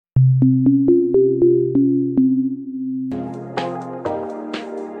Slipping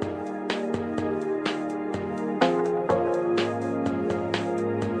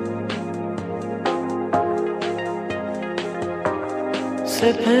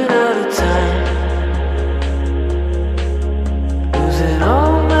out of time, losing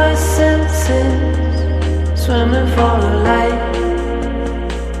all my senses, swimming for the light.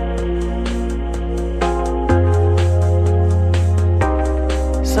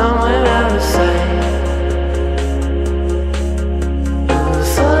 Somewhere out of sight, the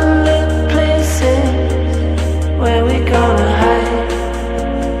sunlit places where we gonna hide.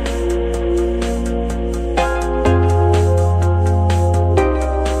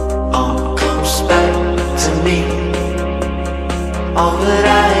 All that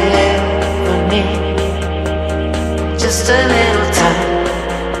I ever need, just a little time,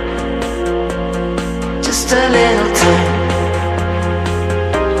 just a little time.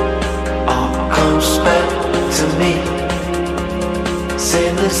 All comes back to me,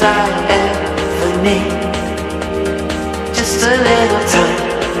 same as I ever need, just a little time,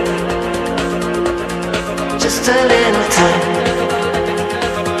 just a little time.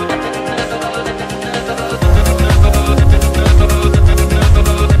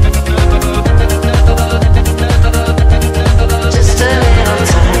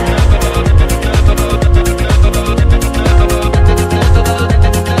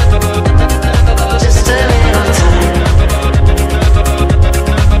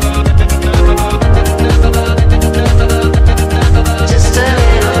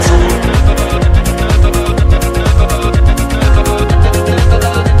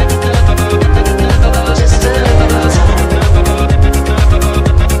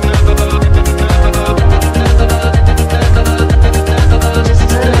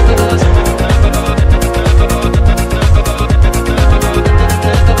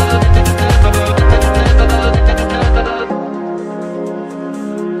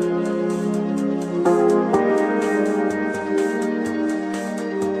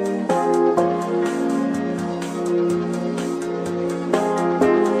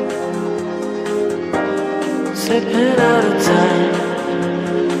 Slipping out of time,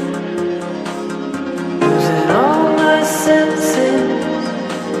 losing all my senses,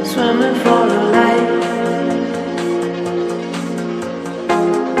 swimming for the light.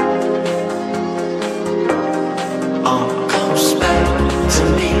 All comes back to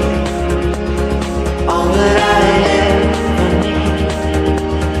me, all that I ever need,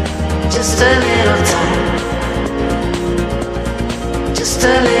 just a little time, just a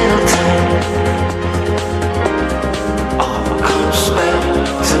little time.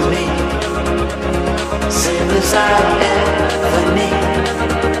 As I ever need,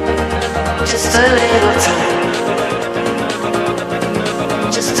 just a little time,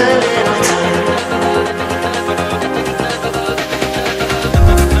 just a little